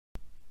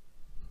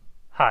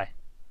Hi,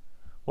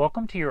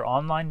 welcome to your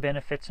online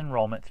benefits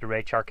enrollment through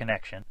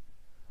HR-Connection.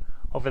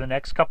 Over the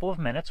next couple of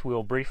minutes, we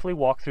will briefly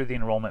walk through the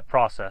enrollment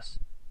process.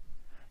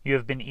 You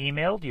have been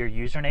emailed your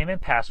username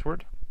and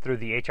password through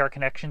the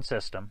HR-Connection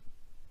system.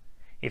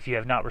 If you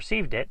have not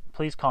received it,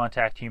 please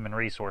contact Human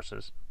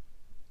Resources.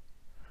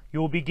 You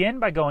will begin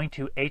by going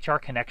to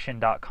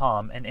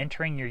hrconnection.com and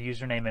entering your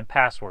username and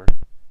password.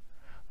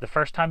 The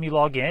first time you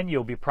log in,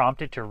 you'll be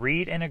prompted to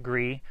read and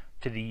agree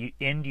to the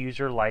End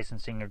User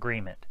Licensing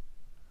Agreement.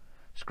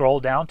 Scroll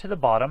down to the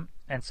bottom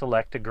and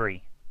select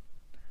Agree.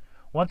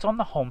 Once on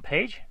the home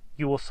page,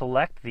 you will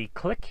select the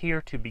Click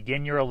Here to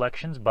Begin Your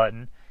Elections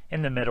button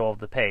in the middle of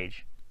the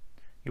page.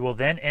 You will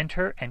then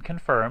enter and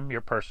confirm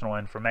your personal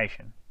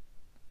information.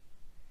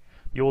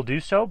 You will do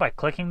so by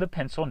clicking the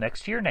pencil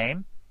next to your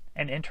name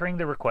and entering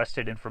the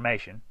requested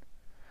information.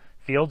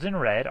 Fields in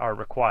red are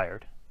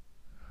required.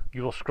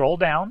 You will scroll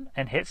down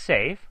and hit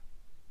Save.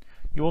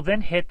 You will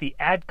then hit the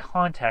Add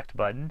Contact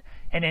button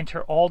and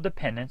enter all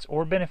dependents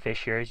or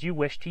beneficiaries you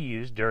wish to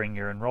use during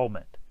your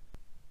enrollment.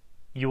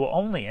 You will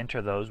only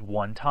enter those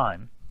one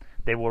time.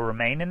 They will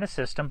remain in the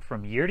system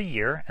from year to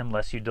year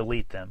unless you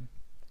delete them.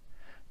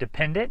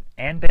 Dependent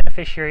and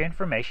beneficiary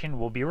information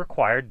will be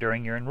required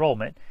during your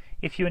enrollment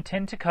if you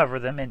intend to cover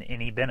them in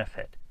any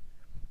benefit.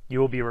 You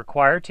will be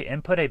required to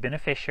input a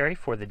beneficiary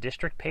for the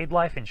district-paid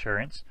life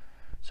insurance,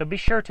 so be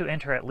sure to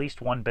enter at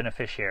least one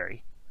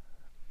beneficiary.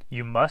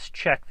 You must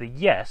check the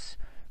Yes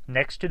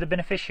next to the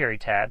Beneficiary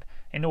tab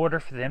in order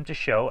for them to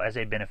show as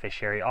a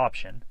beneficiary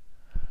option.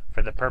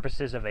 For the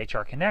purposes of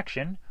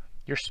HR-Connection,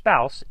 your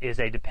spouse is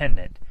a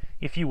dependent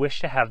if you wish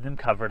to have them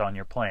covered on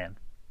your plan.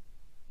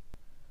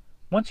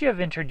 Once you have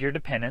entered your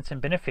dependents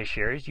and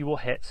beneficiaries, you will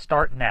hit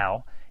Start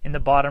Now in the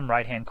bottom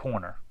right-hand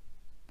corner.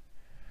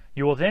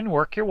 You will then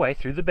work your way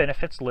through the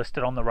benefits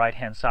listed on the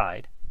right-hand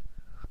side.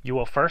 You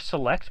will first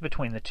select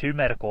between the two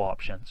medical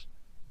options.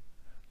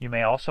 You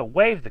may also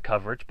waive the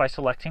coverage by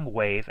selecting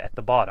Waive at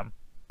the bottom.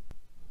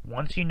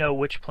 Once you know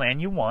which plan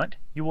you want,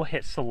 you will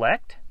hit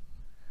Select,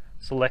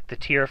 select the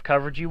tier of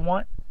coverage you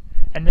want,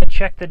 and then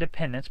check the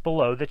dependents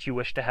below that you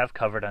wish to have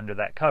covered under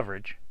that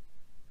coverage.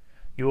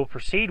 You will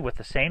proceed with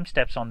the same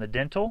steps on the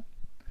dental.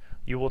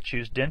 You will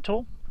choose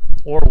dental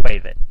or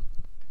waive it.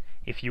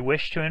 If you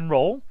wish to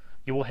enroll,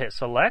 you will hit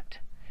Select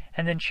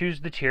and then choose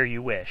the tier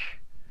you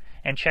wish,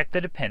 and check the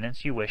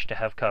dependents you wish to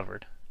have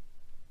covered.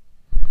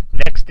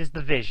 Next is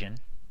the vision.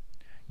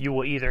 You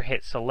will either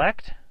hit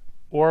Select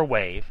or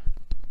Waive.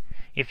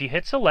 If you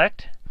hit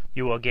Select,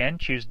 you will again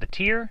choose the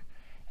tier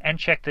and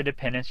check the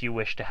dependents you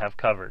wish to have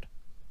covered.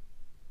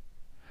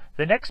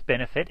 The next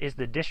benefit is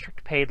the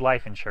district-paid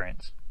life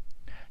insurance.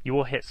 You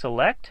will hit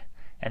Select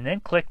and then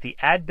click the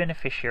Add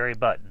Beneficiary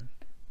button.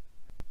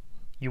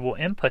 You will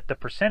input the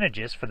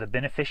percentages for the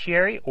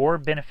beneficiary or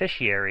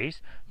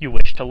beneficiaries you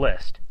wish to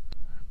list.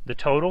 The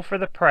total for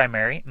the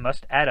primary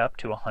must add up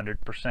to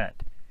 100%.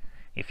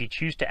 If you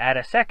choose to add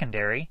a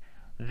secondary,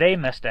 they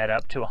must add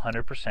up to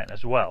 100%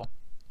 as well.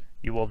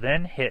 You will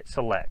then hit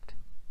Select.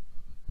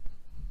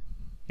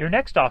 Your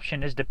next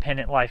option is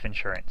dependent life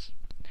insurance.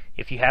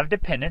 If you have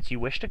dependents you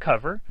wish to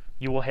cover,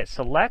 you will hit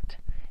Select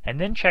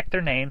and then check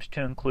their names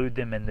to include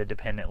them in the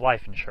dependent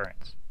life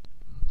insurance.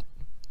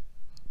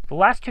 The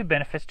last two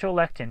benefits to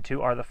elect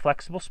into are the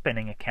flexible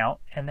spending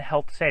account and the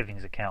health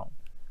savings account.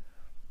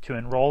 To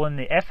enroll in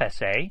the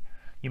FSA,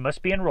 you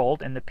must be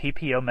enrolled in the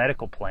PPO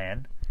medical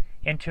plan,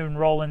 and to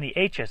enroll in the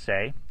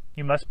HSA,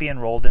 you must be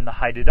enrolled in the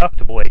high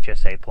deductible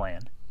HSA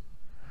plan.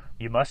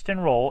 You must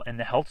enroll in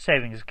the health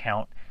savings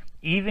account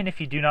even if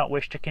you do not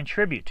wish to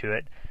contribute to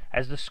it,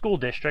 as the school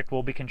district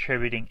will be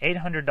contributing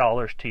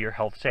 $800 to your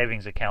health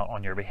savings account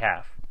on your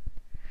behalf.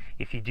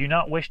 If you do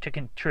not wish to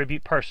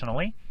contribute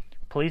personally,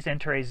 please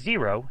enter a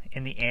 0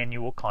 in the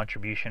annual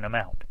contribution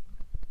amount.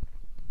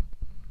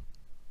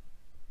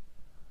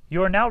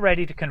 You are now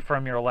ready to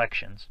confirm your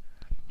elections.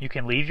 You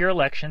can leave your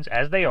elections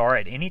as they are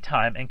at any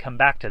time and come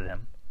back to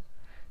them.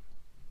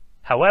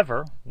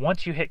 However,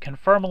 once you hit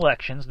Confirm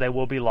Elections, they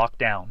will be locked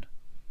down.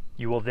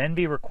 You will then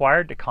be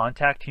required to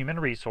contact Human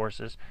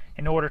Resources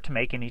in order to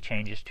make any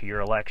changes to your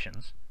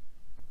elections.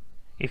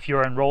 If you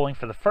are enrolling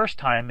for the first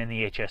time in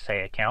the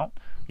HSA account,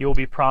 you will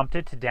be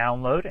prompted to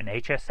download an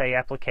HSA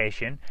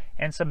application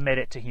and submit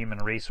it to Human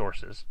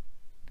Resources.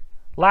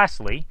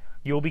 Lastly,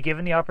 you will be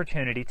given the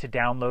opportunity to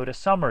download a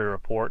summary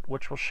report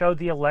which will show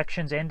the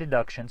elections and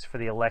deductions for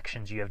the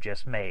elections you have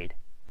just made.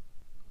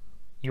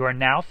 You are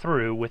now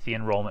through with the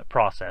enrollment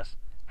process.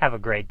 Have a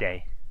great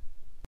day.